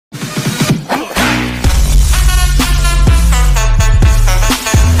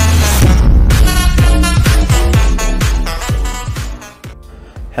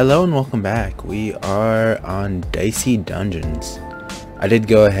Hello and welcome back. We are on Dicey Dungeons. I did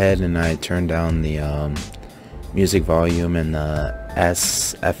go ahead and I turned down the music volume and the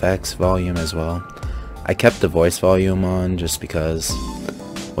SFX volume as well. I kept the voice volume on just because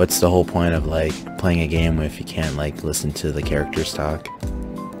what's the whole point of like playing a game if you can't like listen to the characters talk?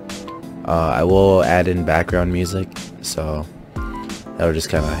 I will add in background music, so I'll just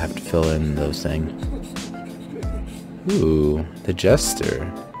kind of have to fill in those things. Ooh, the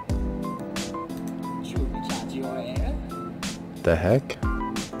Jester. The heck?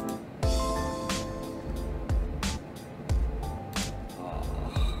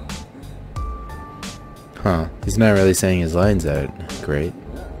 Huh, he's not really saying his lines out great.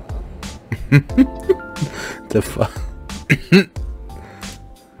 The fuck?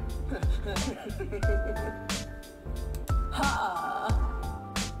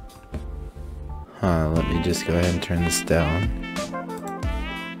 Huh, let me just go ahead and turn this down.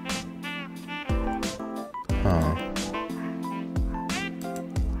 Huh.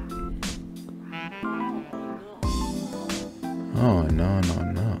 Oh, no.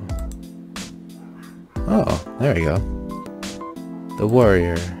 Oh, there we go. The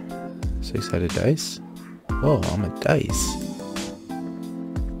warrior. 6-sided dice? Oh, I'm a dice.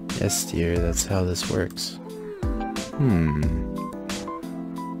 Yes, dear, that's how this works.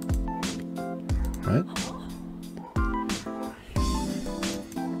 What?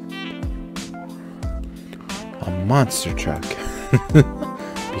 A monster truck.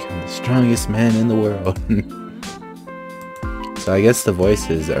 Become the strongest man in the world. So I guess the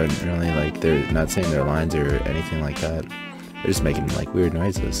voices aren't really like, they're not saying their lines or anything like that. They're just making like weird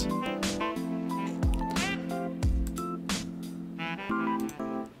noises.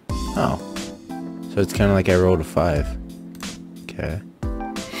 Oh. So it's kind of like I rolled a 5. Okay.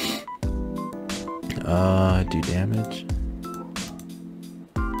 Do damage.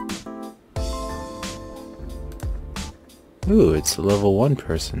 Ooh, it's a level 1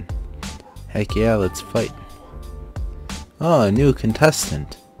 person. Heck yeah, let's fight. Oh, a new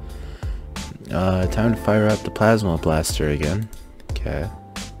contestant. Time to fire up the plasma blaster again. Okay.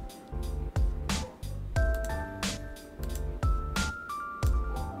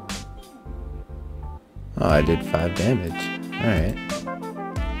 Oh, I did 5 damage. Alright.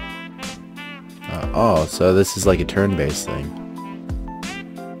 Oh, so this is like a turn-based thing.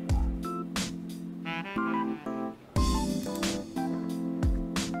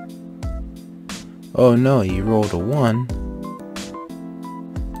 Oh no, you rolled a 1.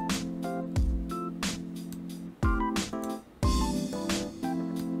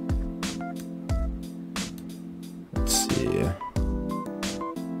 Let's see.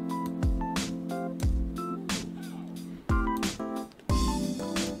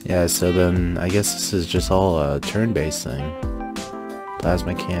 Yeah, so then I guess this is just all a turn-based thing.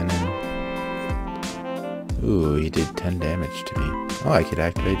 Plasma cannon. Ooh, he did 10 damage to me. Oh, I could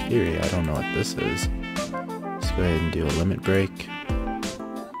activate Fury. I don't know what this is. Let's go ahead and do a limit break.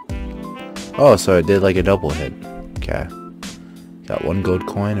 Oh, so it did like a double hit. Okay. Got 1 gold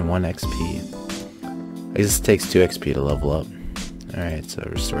coin and 1 XP. I guess it takes 2 XP to level up. Alright, so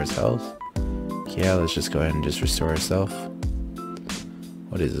it restores health. Yeah, let's just go ahead and just restore ourselves.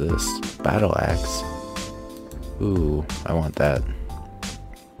 What is this? Battle axe. Ooh, I want that.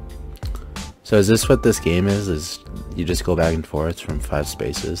 So is this what this game is? Is you just go back and forth from 5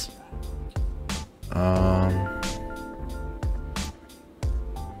 spaces?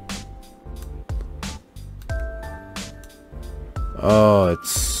 Oh,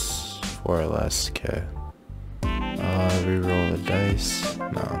 it's 4 or less. Okay. Reroll the dice.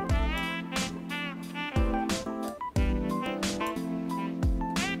 No.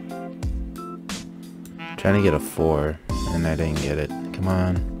 Trying to get a 4, and I didn't get it. Come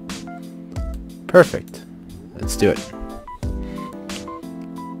on. Perfect. Let's do it.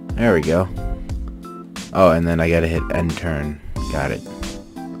 There we go. Oh, and then I gotta hit end turn. Got it.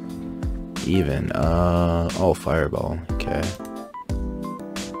 Even. Oh, fireball. Okay.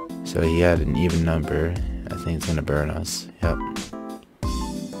 So he had an even number. I think it's gonna burn us. Yep.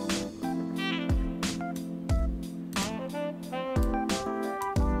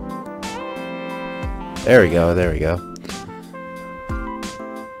 There we go, there we go.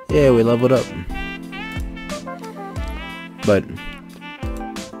 Yeah, we leveled up. But,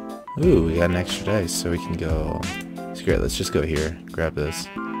 ooh, we got an extra dice, so we can go. It's great, let's just go here. Grab this.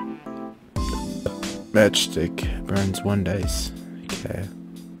 Matchstick burns 1 dice. Okay.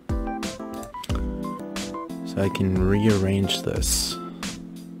 So I can rearrange this.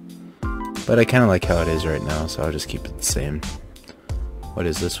 But I kind of like how it is right now, so I'll just keep it the same. What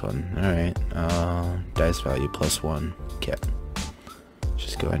is this one? Alright. Dice value +1. Okay.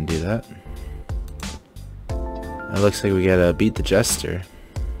 go ahead and do that. It looks like we gotta beat the Jester,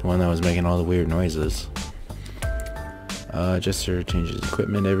 the one that was making all the weird noises. Jester changes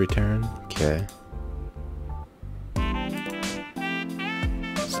equipment every turn. Okay.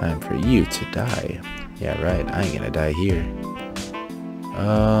 It's time for you to die. Yeah, right. I ain't gonna die here.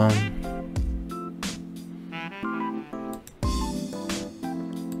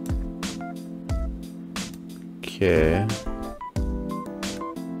 Okay.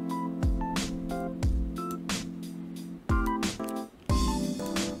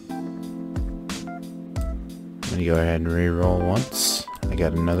 I'm gonna go ahead and re-roll once. I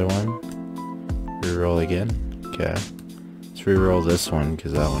got another one. Re-roll again. Okay. Let's re-roll this one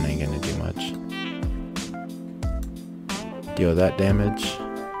because that one ain't gonna do much. Deal that damage.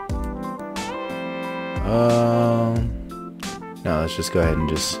 No, let's just go ahead and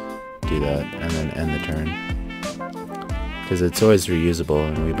just do that and then end the turn. Because it's always reusable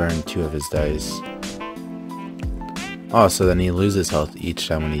and we burn 2 of his dice. Oh, so then he loses health each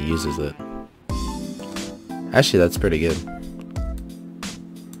time when he uses it. Actually, that's pretty good.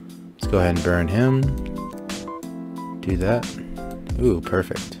 Let's go ahead and burn him. Do that. Ooh,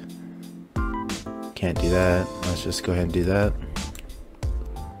 perfect. Can't do that. Let's just go ahead and do that.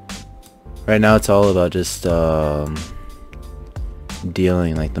 Right now it's all about just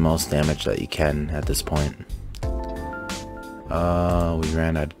dealing like the most damage that you can at this point. We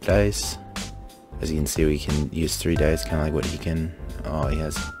ran out of dice. As you can see, we can use 3 dice, kind of like what he can. Oh, he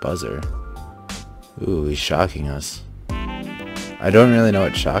has buzzer. Ooh, he's shocking us. I don't really know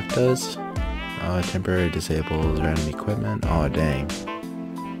what shock does. Temporary disables random equipment. Oh, dang.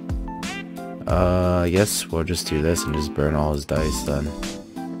 I guess we'll just do this and just burn all his dice then.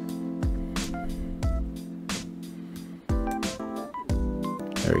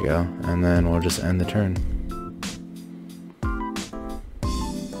 There we go. And then we'll just end the turn.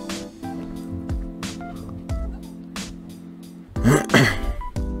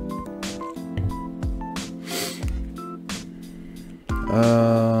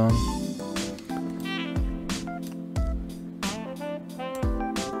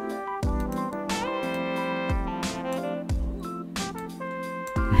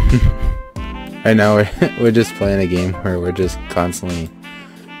 Right now we're just playing a game where we're just constantly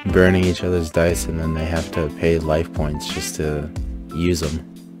burning each other's dice and then they have to pay life points just to use them.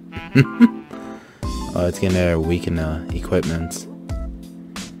 Oh, it's gonna weaken equipment.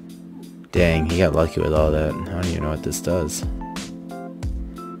 Dang, he got lucky with all that. I don't even know what this does.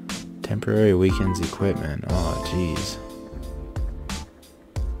 Temporary weakens equipment. Oh, jeez.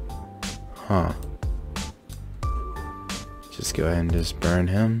 Huh. Just go ahead and just burn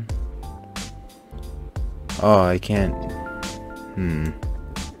him. Oh, I can't.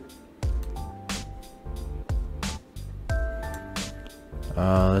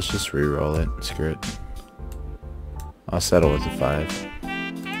 Let's just re-roll it. Screw it. I'll settle with a 5.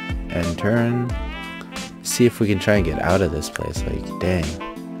 End turn. See if we can try and get out of this place. Like, dang.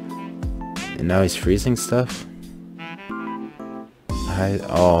 And now he's freezing stuff?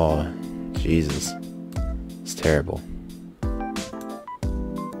 Oh, Jesus. It's terrible.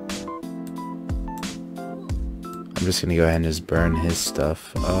 I'm just gonna go ahead and just burn his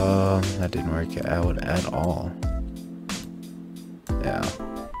stuff. That didn't work out at all. Yeah.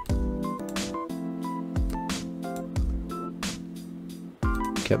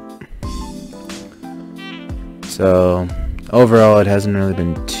 Yep. So, overall it hasn't really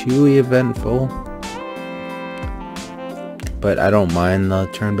been too eventful. But I don't mind the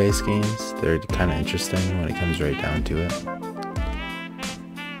turn-based games. They're kind of interesting when it comes right down to it.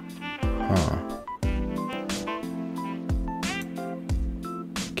 Huh.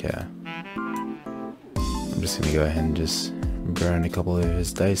 Okay. I'm just gonna go ahead and just burn a couple of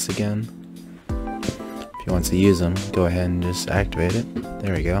his dice again. If he wants to use them, go ahead and just activate it.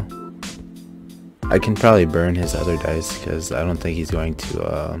 There we go. I can probably burn his other dice because I don't think he's going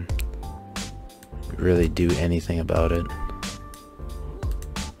to really do anything about it.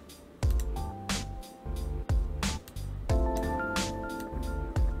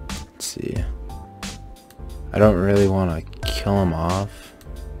 Let's see. I don't really want to kill him off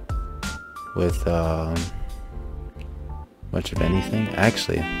with much of anything.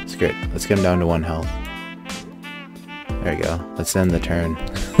 Actually, it's great. Let's get him down to 1 health. There we go. Let's end the turn.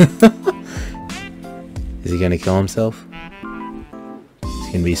 Is he gonna kill himself? Is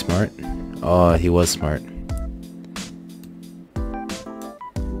he gonna be smart? Oh, he was smart.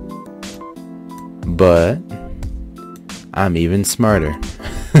 But I'm even smarter.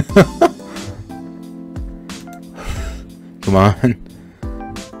 Come on.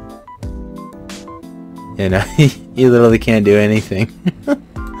 You know, he literally can't do anything.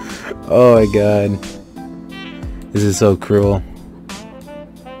 Oh my god. This is so cruel.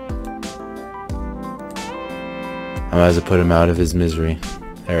 I'm about to put him out of his misery.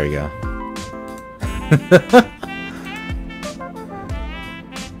 There we go.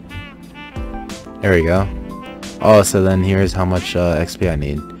 There we go. Oh, so then here's how much XP I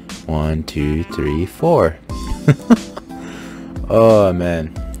need. 1, 2, 3, 4. Oh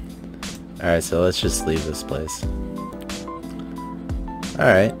man. Alright, so let's just leave this place.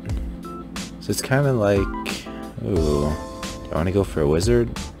 Alright. So it's kind of like... Ooh. Do I want to go for a wizard?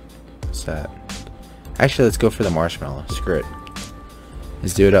 What's that? Actually, let's go for the marshmallow. Screw it.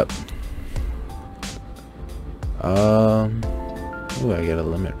 Let's do it up. Ooh, I get a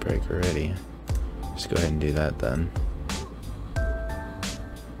limit break already. Just go ahead and do that then.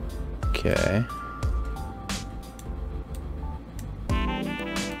 Okay.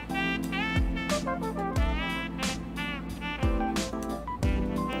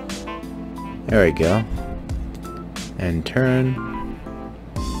 There we go. And turn.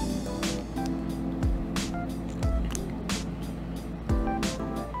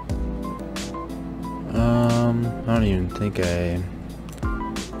 I don't even think I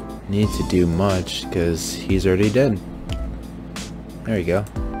need to do much because he's already dead. There we go.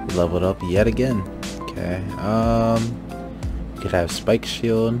 Leveled up yet again. Okay. Could have spike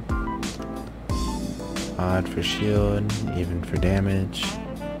shield. Odd for shield, even for damage.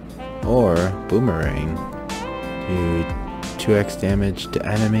 Or boomerang. Do 2x damage to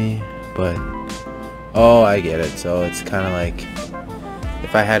enemy, but oh, I get it. So it's kind of like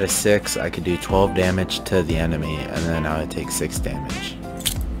if I had a 6, I could do 12 damage to the enemy, and then I would take 6 damage.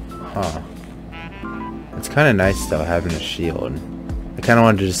 Huh. It's kind of nice though having a shield. I kind of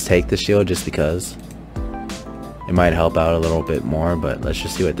wanted to just take the shield just because it might help out a little bit more, but let's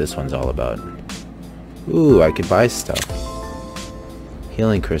just see what this one's all about. Ooh, I could buy stuff.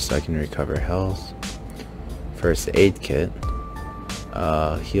 Healing crystal, I can recover health. First aid kit.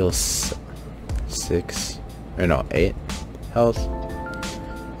 Heals 6 or no 8 health.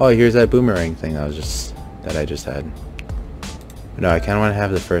 Oh, here's that boomerang thing that I just had. But no, I kind of want to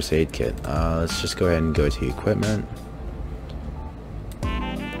have the first aid kit. Let's just go ahead and go to equipment.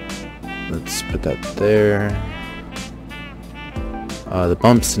 Let's put that there. The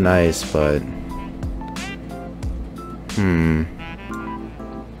bump's nice, but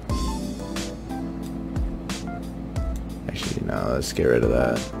actually, no, let's get rid of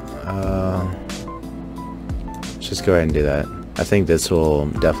that. Let's just go ahead and do that. I think this will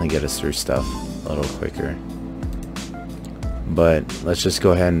definitely get us through stuff a little quicker. But let's just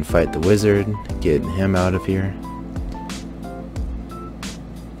go ahead and fight the wizard, get him out of here.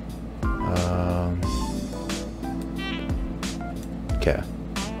 Okay,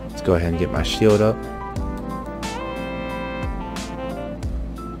 let's go ahead and get my shield up.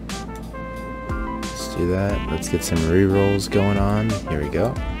 Let's do that. Let's get some rerolls going on. Here we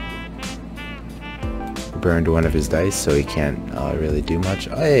go. Burned one of his dice, so he can't really do much.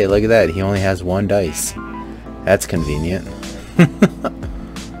 Oh, hey, look at that. He only has 1 dice. That's convenient.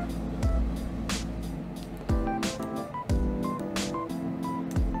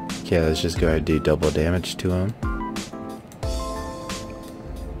 Okay, let's just go ahead and do double damage to him.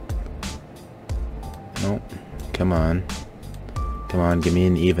 Nope. Come on. Come on, give me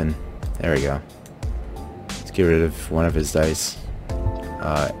an even. There we go. Let's get rid of one of his dice.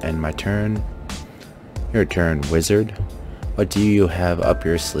 End my turn. Your turn, wizard. What do you have up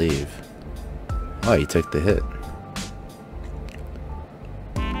your sleeve? Oh, you took the hit.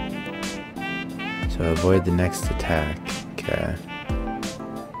 So avoid the next attack. Okay.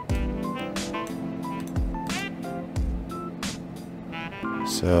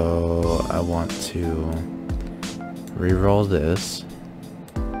 So I want to reroll this.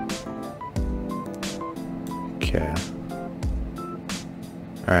 Okay.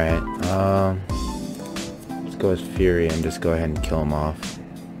 Alright, let's go with Fury and just go ahead and kill him off.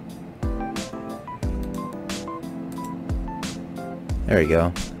 There we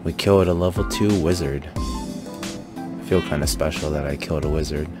go. We killed a level 2 wizard. I feel kind of special that I killed a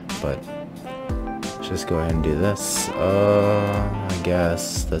wizard, but let's just go ahead and do this. I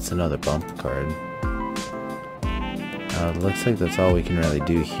guess that's another bump card. Looks like that's all we can really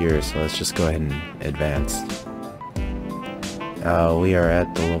do here, so let's just go ahead and advance. We are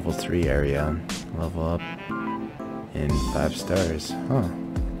at the level 3 area. Level up in 5 stars. Huh.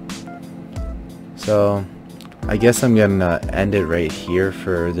 So I guess I'm gonna end it right here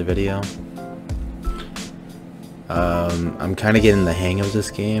for the video. I'm kind of getting the hang of this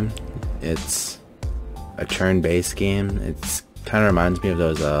game. It's a turn-based game. It's kind of reminds me of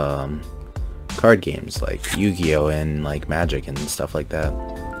those card games like Yu-Gi-Oh and like Magic and stuff like that.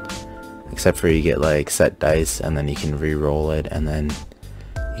 except for you get like set dice, and then you can re-roll it, and then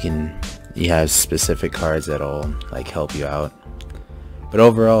you have specific cards that'll like help you out. But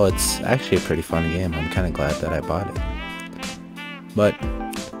overall, it's actually a pretty fun game. I'm kind of glad that I bought it. But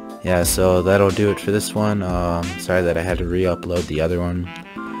yeah, so that'll do it for this one. Sorry that I had to re-upload the other one.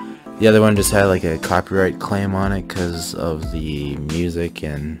 The other one just had like a copyright claim on it because of the music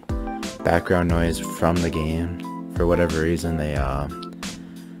and background noise from the game. For whatever reason, they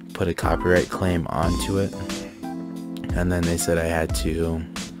put a copyright claim onto it, and then they said I had to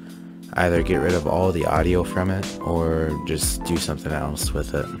either get rid of all the audio from it or just do something else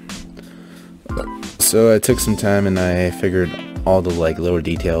with it. So I took some time and I figured all the like little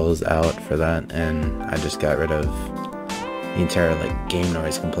details out for that, and I just got rid of the entire like game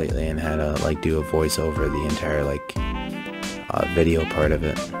noise completely and had to like do a voice over the entire like video part of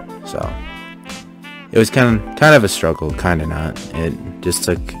it. So it was kind of a struggle, kind of not. It just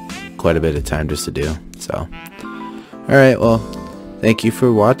took quite a bit of time just to do. So alright, well, thank you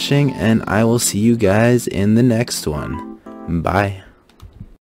for watching, and I will see you guys in the next one. Bye.